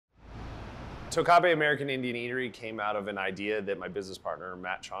Tocabe American Indian Eatery came out of an idea that my business partner,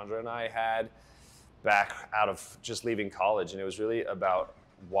 Matt Chandra, and I had back out of just leaving college. And it was really about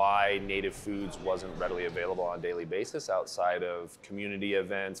why native foods wasn't readily available on a daily basis outside of community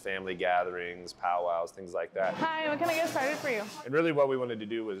events, family gatherings, powwows, things like that. Hi, what can I get started for you? And really what we wanted to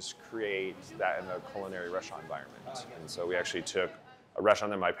do was create that in a culinary restaurant environment. And so we actually took a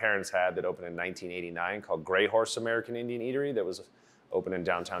restaurant that my parents had that opened in 1989 called Gray Horse American Indian Eatery that was open in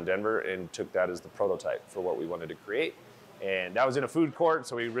downtown Denver, and took that as the prototype for what we wanted to create. And that was in a food court,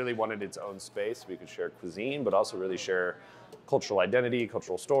 so we really wanted its own space. We could share cuisine, but also really share cultural identity,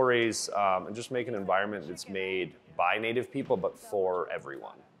 cultural stories, and just make an environment that's made by Native people, but for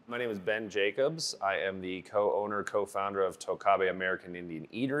everyone. My name is Ben Jacobs. I am the co-owner, co-founder of Tocabe American Indian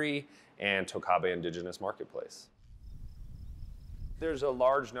Eatery and Tocabe Indigenous Marketplace. There's a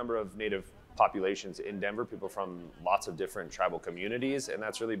large number of Native populations in Denver, people from lots of different tribal communities, and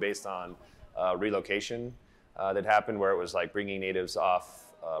that's really based on relocation that happened, where it was like bringing natives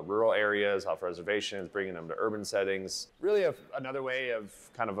off rural areas, off reservations, bringing them to urban settings. Really another way of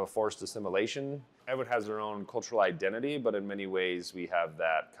kind of a forced assimilation. Everyone has their own cultural identity, but in many ways we have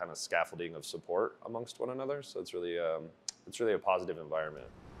that kind of scaffolding of support amongst one another, so it's really a positive environment.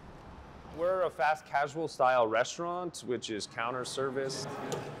 We're a fast casual style restaurant, which is counter service.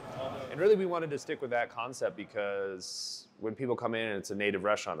 And really we wanted to stick with that concept because when people come in and it's a native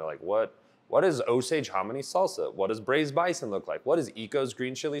restaurant, they're like, what is Osage hominy salsa? What does braised bison look like? What is Eco's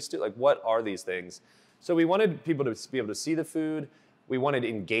green chili stew? Like, what are these things? So we wanted people to be able to see the food. We wanted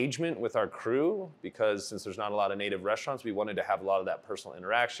engagement with our crew because since there's not a lot of native restaurants, we wanted to have a lot of that personal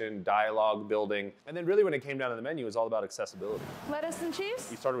interaction, dialogue building. And then really when it came down to the menu, it was all about accessibility. Lettuce and cheese?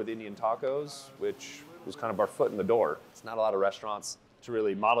 We started with Indian tacos, which was kind of our foot in the door. It's not a lot of restaurants to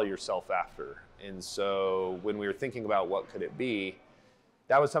really model yourself after. And so when we were thinking about what could it be,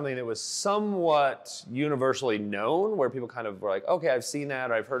 that was something that was somewhat universally known, where people kind of were like, okay, I've seen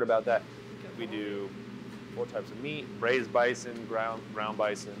that, or I've heard about that. We do 4 types of meat: braised bison, ground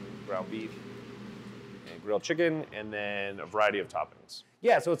bison, ground beef, and grilled chicken, and then a variety of toppings.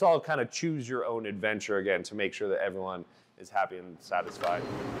 Yeah, so it's all kind of choose your own adventure again to make sure that everyone is happy and satisfied.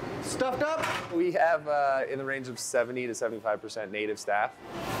 Stuffed up? We have in the range of 70 to 75% native staff.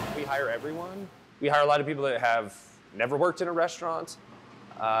 We hire everyone. We hire a lot of people that have never worked in a restaurant,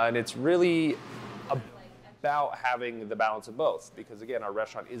 and it's really about having the balance of both, because again, our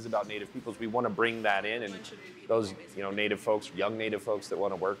restaurant is about Native peoples. We want to bring that in, and those Native folks, young Native folks that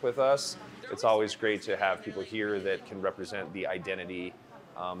want to work with us, it's always great to have people here that can represent the identity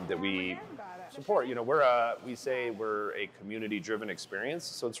that we support. We say we're a community-driven experience,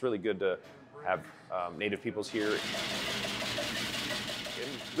 so it's really good to have Native peoples here. And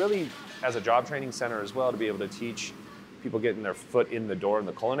really, as a job training center as well, to be able to teach people getting their foot in the door in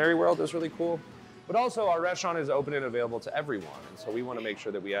the culinary world is really cool. But also, our restaurant is open and available to everyone, and so we want to make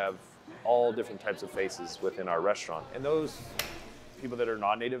sure that we have all different types of faces within our restaurant. And those people that are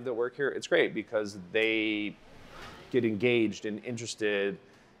non-Native that work here, it's great because they get engaged and interested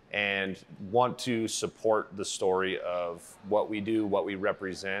and want to support the story of what we do, what we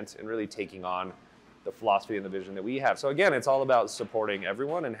represent, and really taking on the philosophy and the vision that we have. So again, it's all about supporting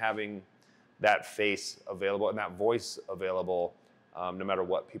everyone and having that face available and that voice available, no matter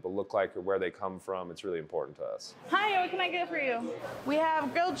what people look like or where they come from. It's really important to us. Hi, what can I get for you? We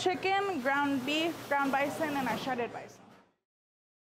have grilled chicken, ground beef, ground bison, and our shredded bison.